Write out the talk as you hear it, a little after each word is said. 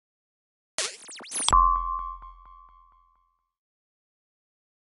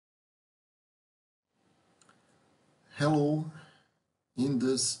Hello, in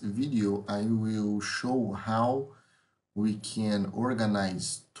this video I will show how we can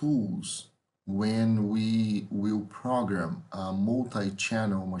organize tools when we will program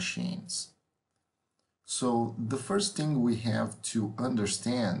multi-channel machines. So the first thing we have to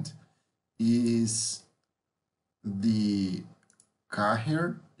understand is the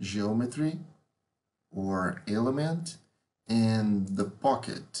carrier geometry or element and the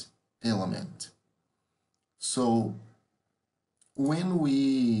pocket element. So when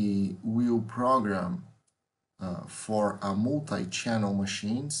we will program for a multi-channel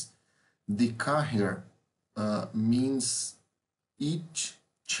machines, the carrier means each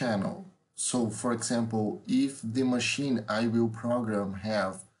channel. So for example, if the machine I will program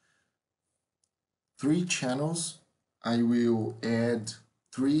have 3 channels, I will add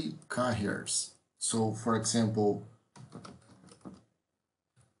 3 carriers. So for example,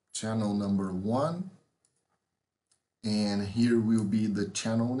 channel number 1, and here will be the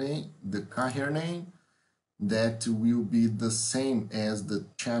channel name, the carrier name, that will be the same as the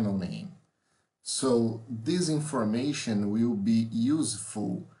channel name. So this information will be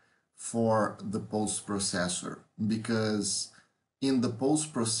useful for the post-processor, because in the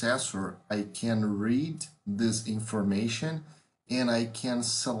post-processor I can read this information and I can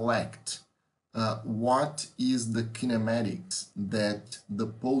select what is the kinematics that the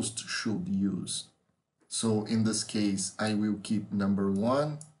post should use. So in this case, I will keep number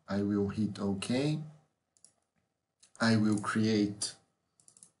 1, I will hit OK, I will create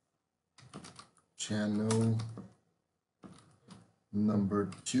channel number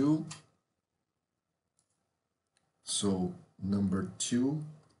 2, so number 2,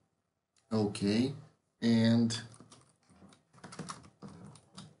 OK, and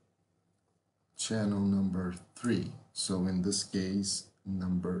channel number 3, so in this case,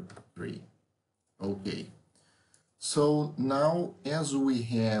 number 3. Okay, so now as we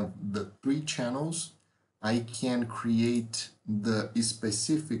have the 3 channels, I can create the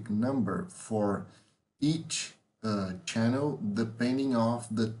specific number for each channel depending on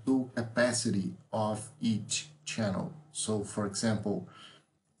the tool capacity of each channel. So for example,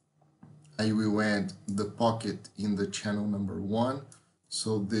 I will add the pocket in the channel number 1,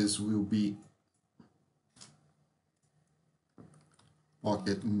 so this will be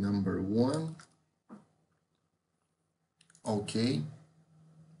pocket number 1. Okay,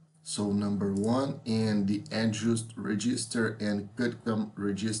 so number 1, and the adjust register and cut-come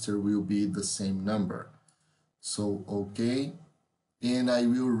register will be the same number. So okay, and I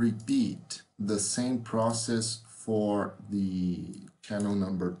will repeat the same process for the channel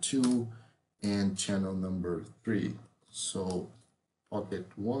number 2 and channel number 3. So pocket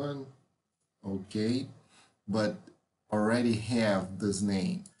 1, okay, but already have this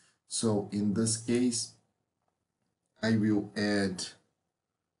name. So in this case, I will add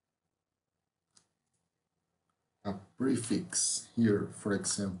a prefix here, for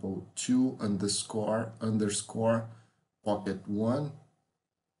example, 2 underscore pocket 1.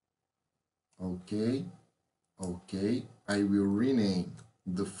 Okay, okay. I will rename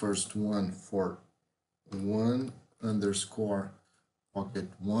the first one for 1 underscore pocket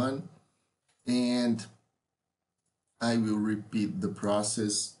 1, and I will repeat the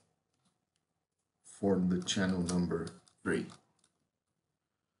process for the channel number 3.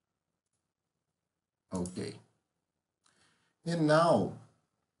 Okay. And now,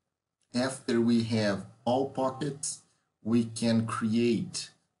 after we have all pockets, we can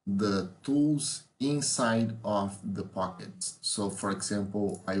create the tools inside of the pockets. So for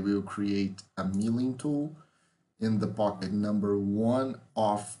example, I will create a milling tool in the pocket number 1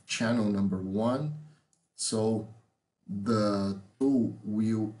 of channel number 1. So the tool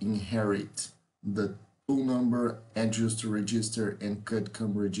will inherit the tool number, adjust register, and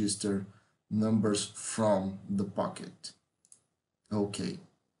cut-come register numbers from the pocket. Okay,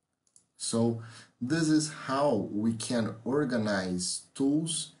 so this is how we can organize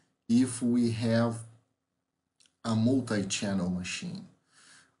tools if we have a multi-channel machine.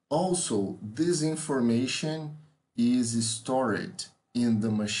 Also, this information is stored in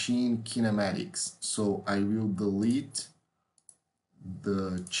the machine kinematics, so I will delete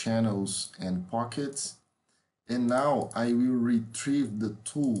the channels and pockets, and now I will retrieve the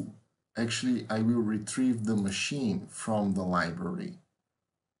tool. Actually, I will retrieve the machine from the library.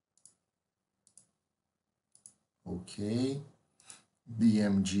 Okay,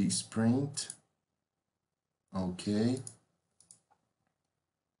 DMG sprint. Okay.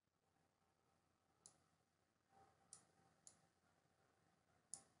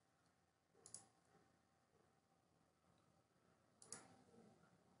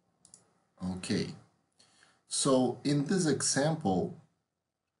 Okay, So in this example,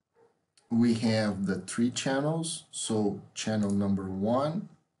 we have the 3 channels. So channel number 1,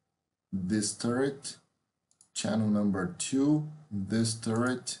 this turret, channel number 2, this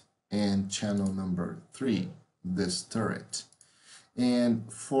turret, and channel number 3, this turret.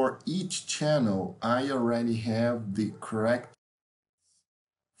 And for each channel, I already have the correct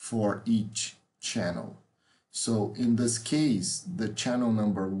for each channel. So in this case, the channel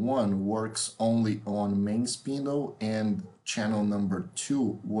number 1 works only on main spindle, and channel number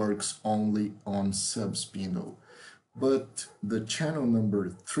 2 works only on sub spindle. But the channel number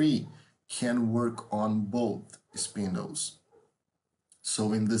 3 can work on both spindles.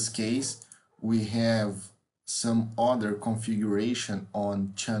 So in this case, we have some other configuration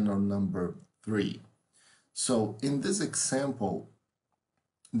on channel number 3. So in this example,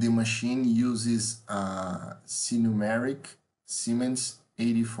 the machine uses a numeric Siemens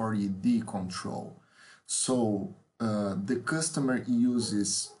 8040D control. So the customer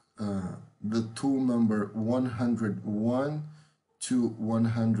uses the tool number 101 to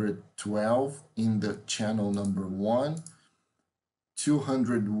 112 in the channel number 1,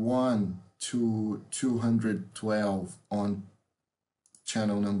 201 to 212 on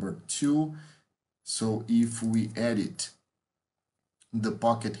channel number 2. So if we edit the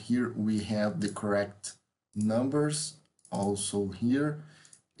pocket here, we have the correct numbers also here.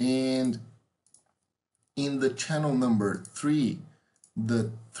 And in the channel number 3,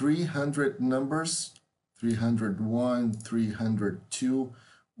 the 300 numbers, 301, 302,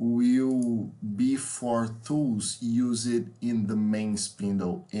 will be for tools used in the main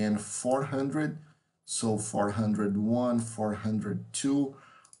spindle, and 400, so 401, 402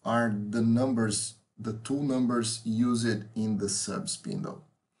 are the numbers, the tool numbers used in the sub spindle.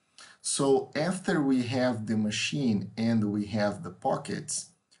 So after we have the machine and we have the pockets,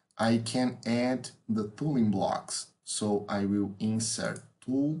 I can add the tooling blocks. So I will insert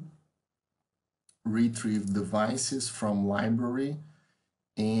tool, retrieve devices from library,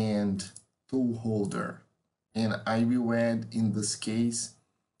 and tool holder. And I will add, in this case,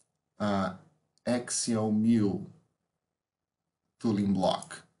 axial mill tooling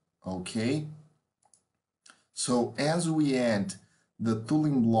block. Okay. So as we add the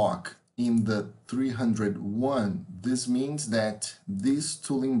tooling block in the 301, this means that this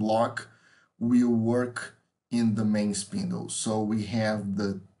tooling block will work in the main spindle. So we have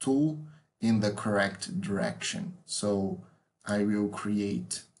the tool in the correct direction. So I will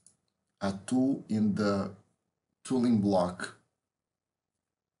create a tool in the tooling block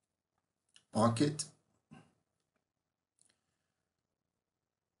pocket.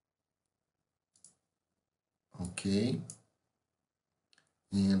 Okay,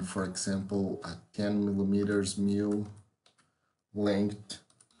 and for example, a 10 millimeters mill, length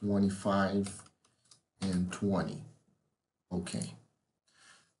 25 and 20. Okay,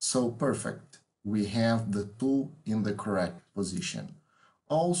 so perfect. We have the tool in the correct position.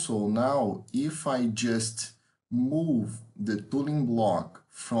 Also, now if I just move the tooling block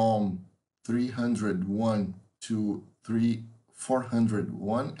from 301 to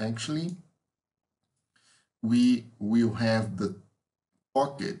 401, actually, we will have the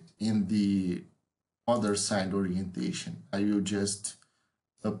pocket in the other side orientation. I will just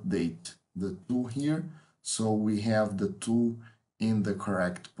update the tool here, so we have the tool in the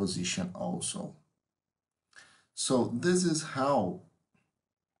correct position also. So this is how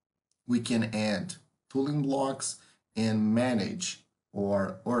we can add tooling blocks and manage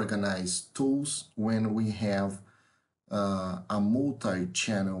or organize tools when we have a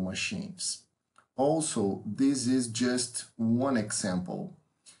multi-channel machines. Also, this is just one example.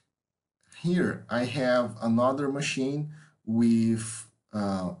 Here I have another machine with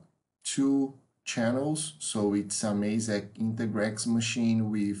 2 channels, so it's a Mazak Integrex machine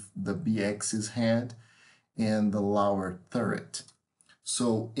with the B-axis head and the lower turret.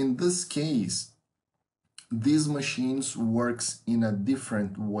 So in this case, these machines works in a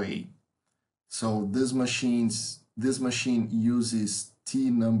different way. So this machine uses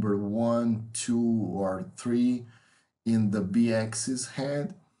T number 1, 2, or 3 in the B-axis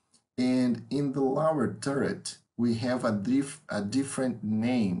head, and in the lower turret we have a different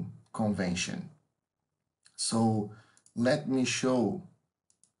name convention. So let me show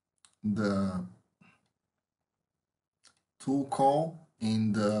the tool call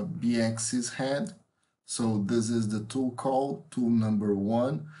in the B-axis head. So this is the tool call, tool number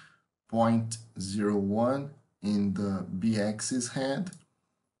 1.01 in the B-axis head.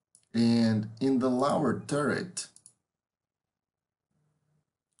 And in the lower turret,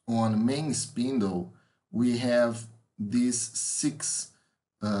 on main spindle, we have this 6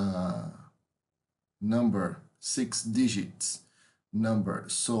 number 6 digits number.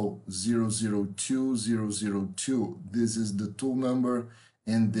 So 002002, this is the tool number,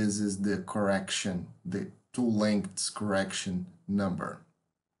 and this is the correction, the tool lengths correction number.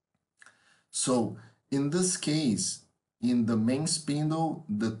 So in this case, in the main spindle,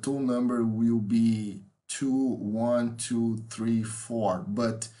 the tool number will be 2, 1, 2, 3, 4.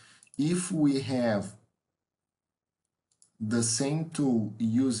 But if we have the same tool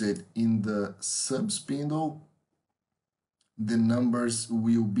used in the sub-spindle, the numbers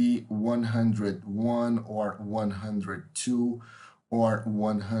will be 101 or 102 or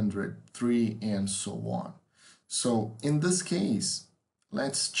 103 and so on. So in this case,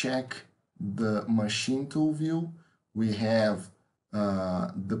 let's check the machine tool view. We have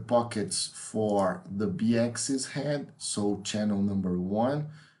the pockets for the B-axis head, so channel number 1.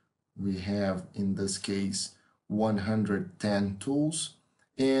 We have, in this case, 110 tools.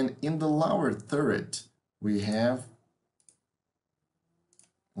 And in the lower turret, we have,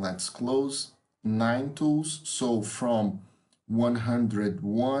 let's close, 9 tools. So from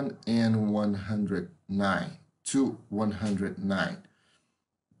 101 and 109 to 109.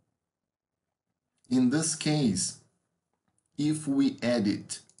 In this case, if we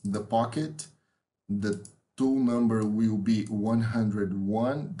edit the pocket, the tool number will be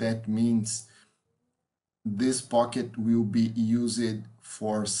 101. That means this pocket will be used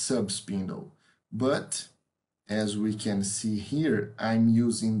for sub-spindle. But as we can see here, I'm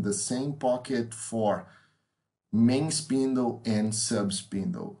using the same pocket for main spindle and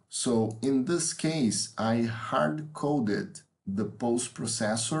sub-spindle. So in this case, I hard-coded the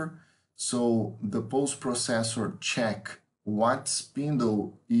post-processor. So the post-processor check what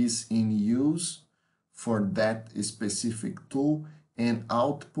spindle is in use for that specific tool and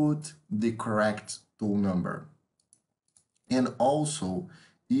output the correct tool number. And also,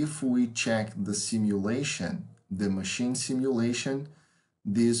 if we check the simulation, the machine simulation,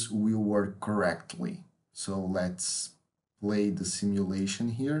 this will work correctly. So let's play the simulation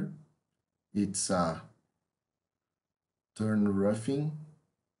here. It's a turn roughing.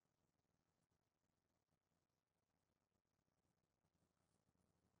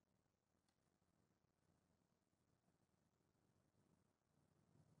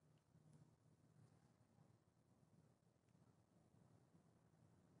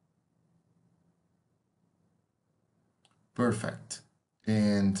 Perfect.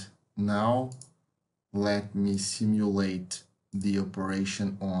 And now let me simulate the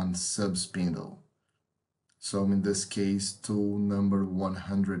operation on sub-spindle. So in this case, tool number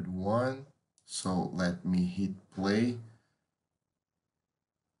 101. So let me hit play.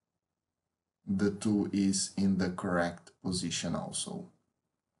 The tool is in the correct position also.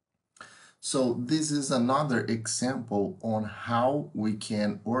 So this is another example on how we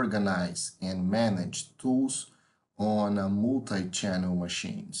can organize and manage tools on a multi-channel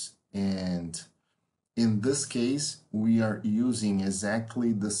machines. And in this case, we are using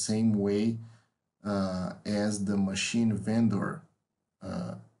exactly the same way as the machine vendor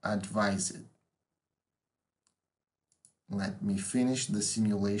advised. Let me finish the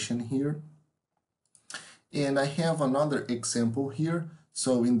simulation here. And I have another example here.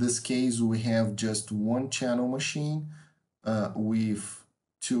 So in this case, we have just one channel machine with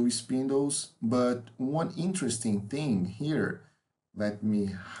 2 spindles. But one interesting thing here, let me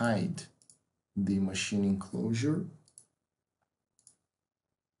hide the machine enclosure.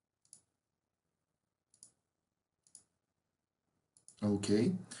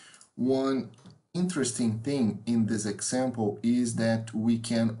 Okay. One interesting thing in this example is that we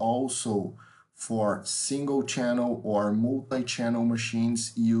can also, for single channel or multi-channel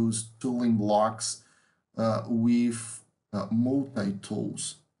machines, use tooling blocks with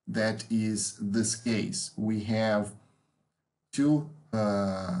multi-tools. That is this case. We have two,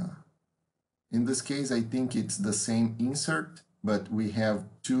 in this case I think it's the same insert, but we have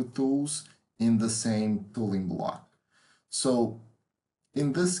 2 tools in the same tooling block. So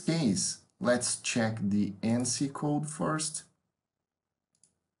in this case, let's check the ANSI code first.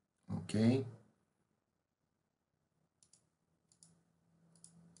 Okay.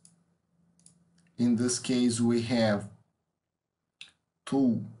 In this case, we have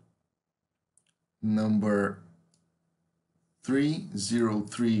tool number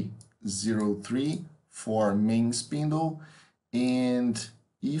 30303 for main spindle, and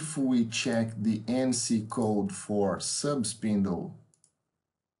if we check the ANSI code for sub-spindle,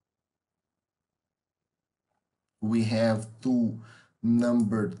 we have tool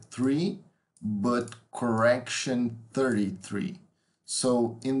number 3, but correction 33.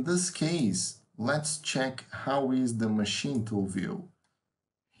 So in this case, let's check how is the machine tool view.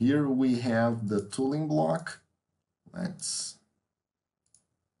 Here we have the tooling block, Let's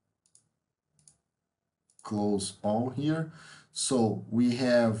close all here. So we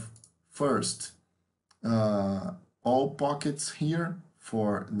have first all pockets here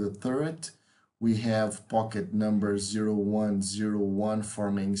for the turret. We have pocket number 0101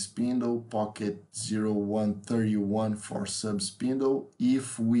 for main spindle, pocket 0131 for sub spindle.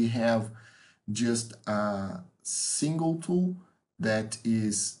 If we have just a single tool, that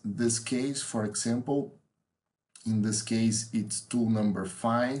is this case, for example, in this case it's tool number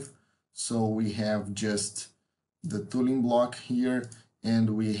 5. So we have just the tooling block here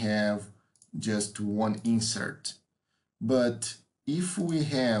and we have just one insert. But if we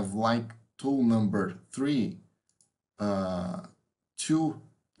have like tool number 3, two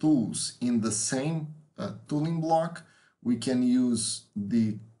tools in the same tooling block, we can use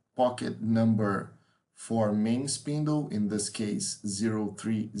the pocket number for main spindle, in this case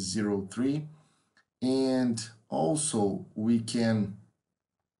 0303, and also we can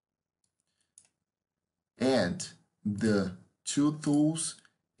add the two tools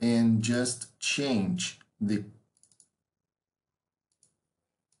and just change the,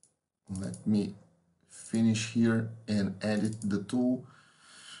 let me finish here and edit the tool.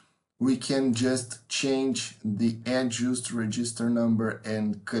 We can just change the adjust register number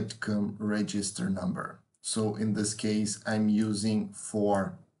and cut come register number. So in this case, I'm using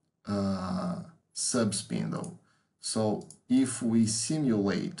for sub spindle. So if we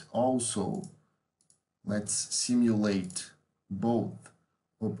simulate also, let's simulate both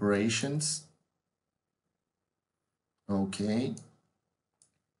operations. Okay.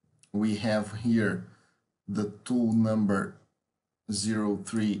 We have here the tool number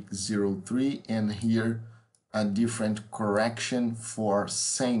 0303 and here a different correction for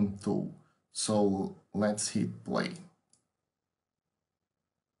same tool. So let's hit play.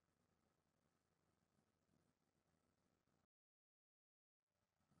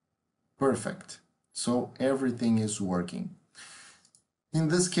 Perfect. So everything is working. In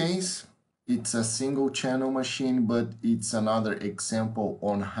this case, it's a single channel machine, but it's another example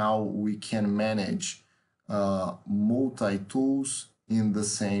on how we can manage multi-tools in the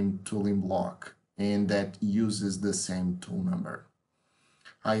same tooling block and that uses the same tool number.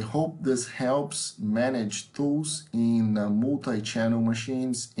 I hope this helps manage tools in multi-channel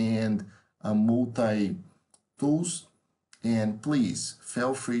machines and multi-tools. And please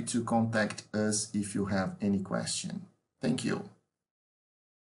feel free to contact us if you have any question. Thank you.